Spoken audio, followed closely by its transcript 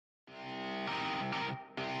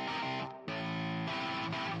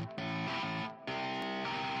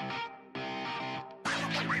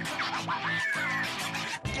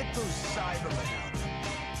Get those Cybermen out.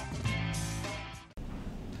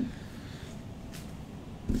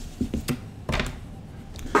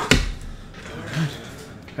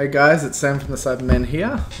 Hey guys, it's Sam from the Cybermen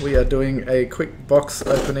here. We are doing a quick box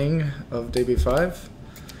opening of DB5.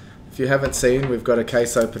 If you haven't seen, we've got a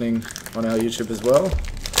case opening on our YouTube as well.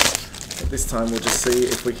 This time we'll just see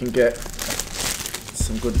if we can get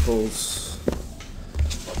some good pulls.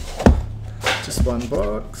 Just one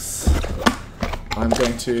box. I'm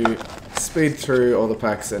going to speed through all the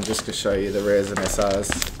packs and just to show you the rares and SRs,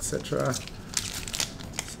 etc.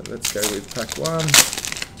 So let's go with pack 1.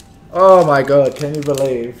 Oh my god, can you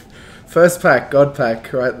believe? First pack, God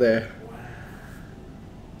pack, right there.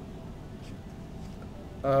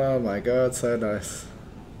 Oh my god, so nice.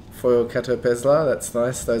 Foil Kato Pesla, that's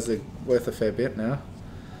nice. Those are worth a fair bit now.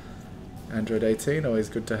 Android 18, always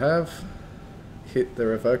good to have. Hit the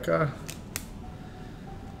Revoker.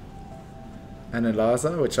 And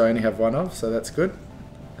Elaza, which I only have one of, so that's good.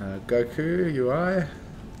 Goku UI.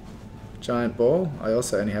 Giant Ball, I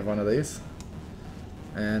also only have one of these.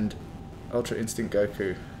 And Ultra Instinct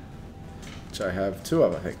Goku, which I have 2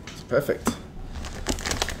 of, I think. It's perfect.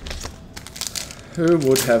 Who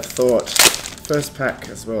would have thought? First pack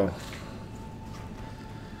as well.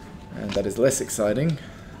 And that is less exciting.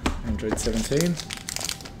 Android 17.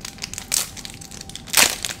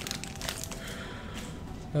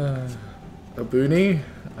 A Boonie.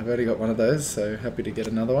 I've already got one of those, so happy to get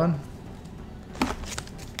another one.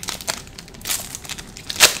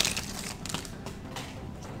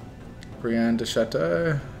 Brienne de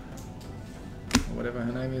Chateau, or whatever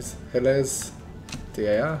her name is, Helez,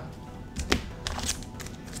 DAR.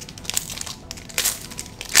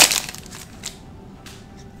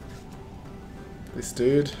 This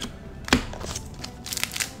dude.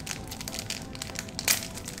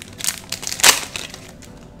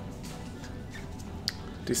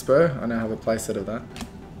 Dispo, I now have a playset of that.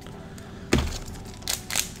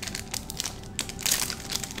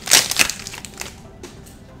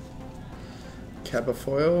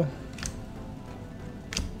 Cabafoil.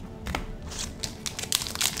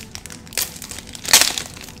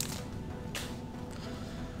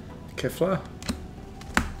 Kefla.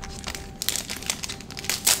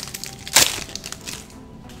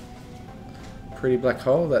 Pretty Black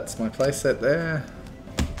Hole, that's my playset there.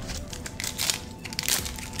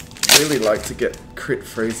 Really like to get Crit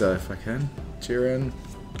Frieza if I can. Jiren.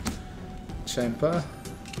 Champa.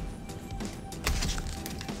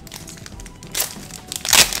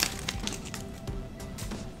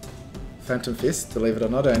 Phantom Fist, believe it or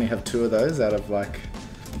not, I only have 2 of those out of like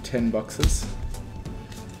 10 boxes.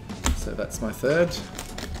 So that's my third.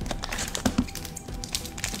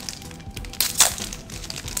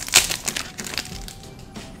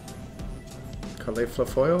 Cauliflower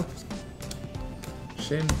Foil.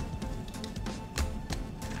 Shin.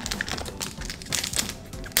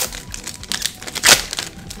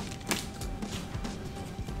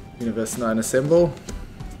 Universe 9 Assemble.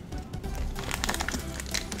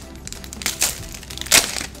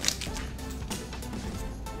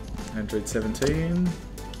 Android 17.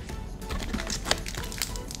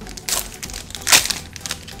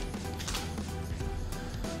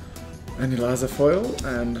 Elaza Foil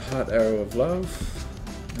and Heart Arrow of Love.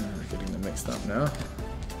 Getting them mixed up now.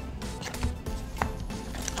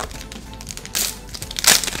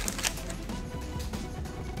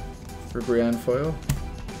 Ribrianne Foil.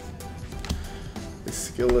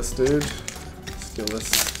 This skillless dude. Skillless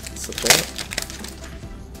support.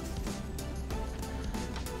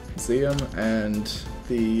 Zeum and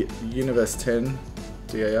the Universe 10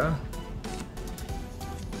 DAR.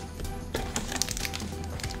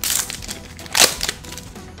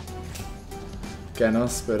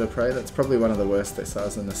 Ganos, Bird of Prey, that's probably one of the worst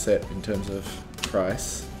SRs in the set in terms of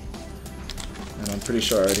price. And I'm pretty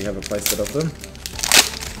sure I already have a playset of them.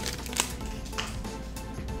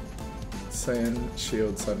 Saiyan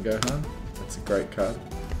Shield Sun Gohan, that's a great card.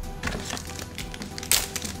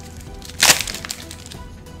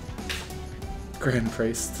 Grand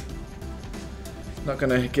Priest. Not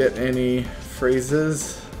gonna get any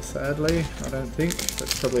freezers, sadly, I don't think.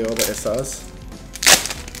 That's probably all the SRs.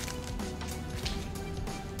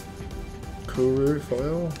 Kuru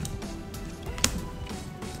Foil.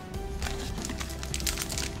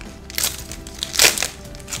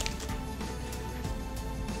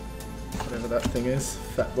 Whatever that thing is,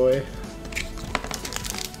 Fat Boy.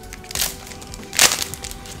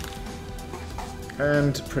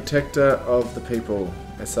 And Protector of the People,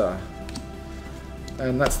 SR.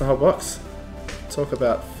 And that's the whole box. Talk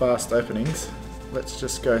about fast openings. Let's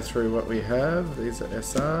just go through what we have. These are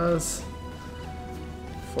SRs.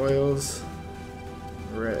 foils,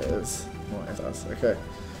 rares, more SRs. Okay,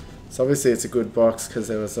 so obviously it's a good box because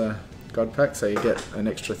there was a God pack, so you get an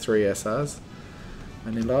extra 3 SRs.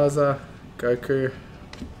 Anilaza, Goku,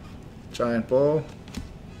 Giant Ball,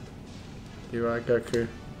 UI Goku,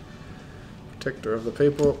 Protector of the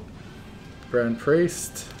People, Grand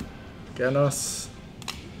Priest, Ganos,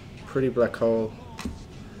 Pretty Black Hole,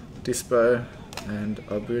 Dispo, and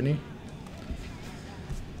Obuni.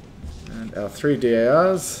 And our 3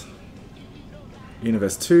 DARs,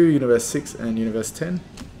 Universe 2, Universe 6, and Universe 10.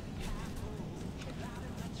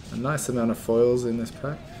 A nice amount of foils in this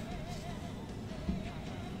pack.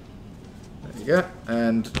 There you go.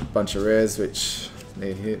 And a bunch of rares which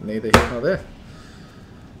neither here nor there.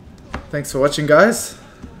 Thanks for watching, guys.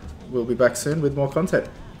 We'll be back soon with more content.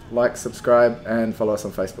 Like, subscribe, and follow us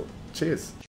on Facebook. Cheers.